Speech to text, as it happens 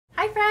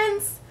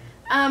friends.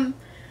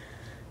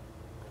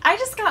 I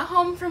just got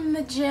home from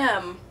the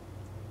gym.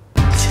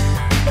 Do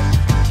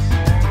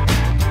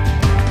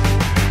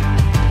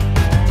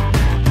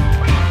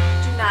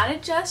not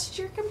adjust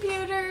your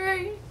computer.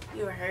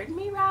 You heard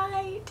me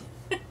right.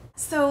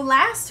 So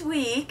last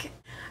week,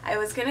 I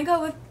was gonna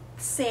go with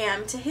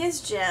Sam to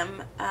his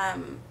gym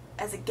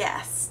as a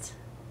guest,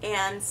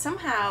 and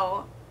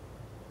somehow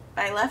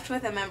I left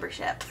with a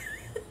membership.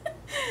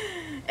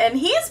 And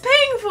he's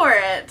paying for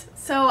it,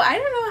 so I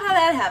don't know how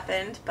that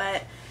happened,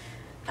 but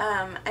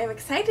I'm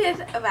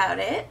excited about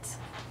it,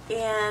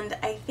 and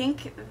I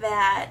think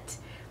that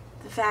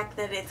the fact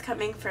that it's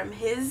coming from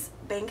his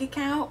bank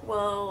account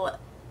will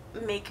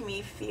make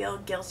me feel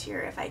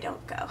guiltier if I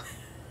don't go.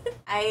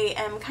 I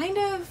am kind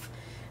of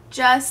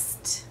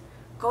just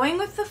going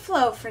with the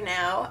flow for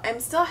now. I'm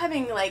still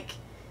having like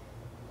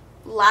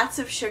lots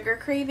of sugar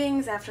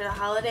cravings after the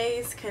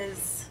holidays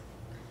because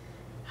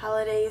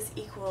holidays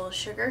equal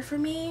sugar for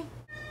me.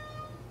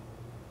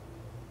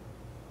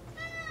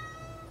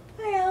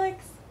 Hi,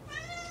 Alex.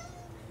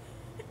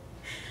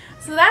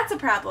 So that's a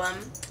problem.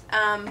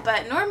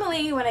 But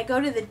normally when I go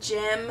to the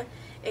gym,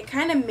 it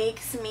kind of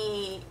makes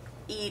me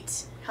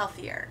eat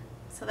healthier.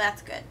 So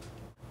that's good.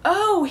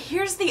 Oh,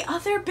 here's the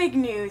other big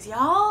news,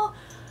 y'all.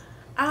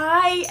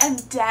 I am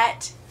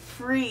debt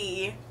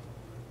free.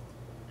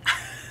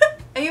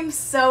 I am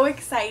so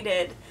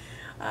excited.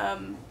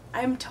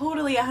 I'm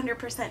totally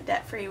 100%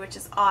 debt free, which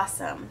is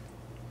awesome.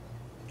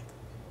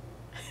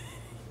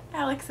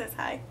 Alex says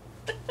hi.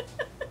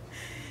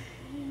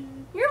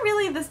 You're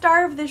really the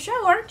star of the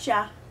show, aren't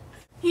ya?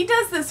 He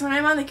does this when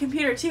I'm on the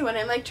computer too, when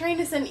I'm like trying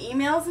to send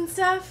emails and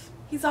stuff.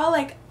 He's all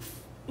like,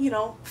 you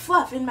know,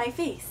 fluff in my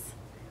face.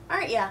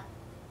 Aren't ya?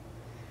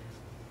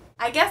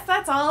 I guess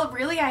that's all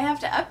really I have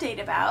to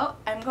update about.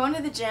 I'm going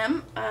to the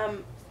gym.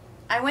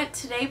 I went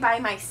today by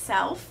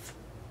myself,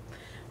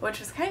 which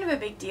was kind of a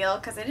big deal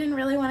because I didn't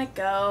really want to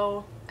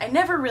go. I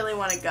never really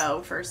want to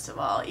go, first of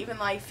all. Even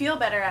though I feel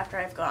better after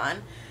I've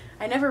gone,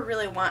 I never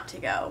really want to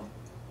go.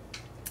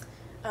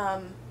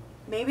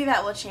 Maybe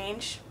that will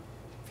change.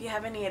 If you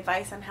have any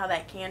advice on how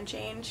that can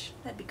change,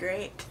 that'd be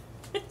great.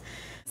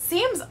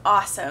 Sam's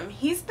awesome.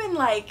 He's been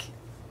like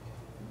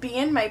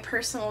being my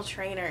personal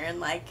trainer, and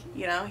like,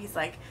 you know, he's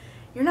like,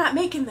 you're not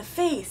making the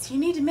face. You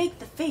need to make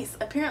the face.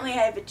 Apparently I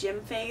have a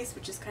gym face,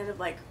 which is kind of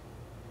like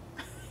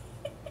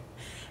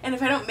and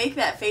if I don't make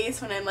that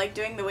face when I'm like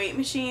doing the weight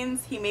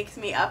machines, he makes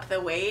me up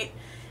the weight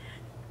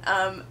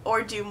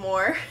or do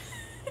more.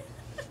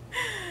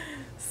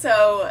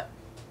 So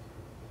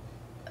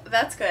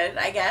that's good,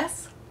 I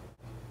guess.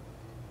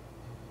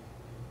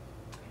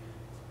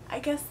 I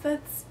guess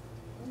that's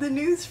the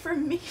news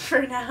from me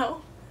for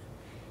now.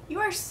 You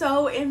are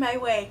so in my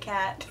way,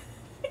 Kat.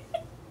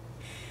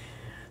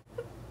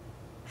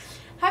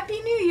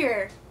 Happy New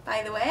Year,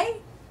 by the way.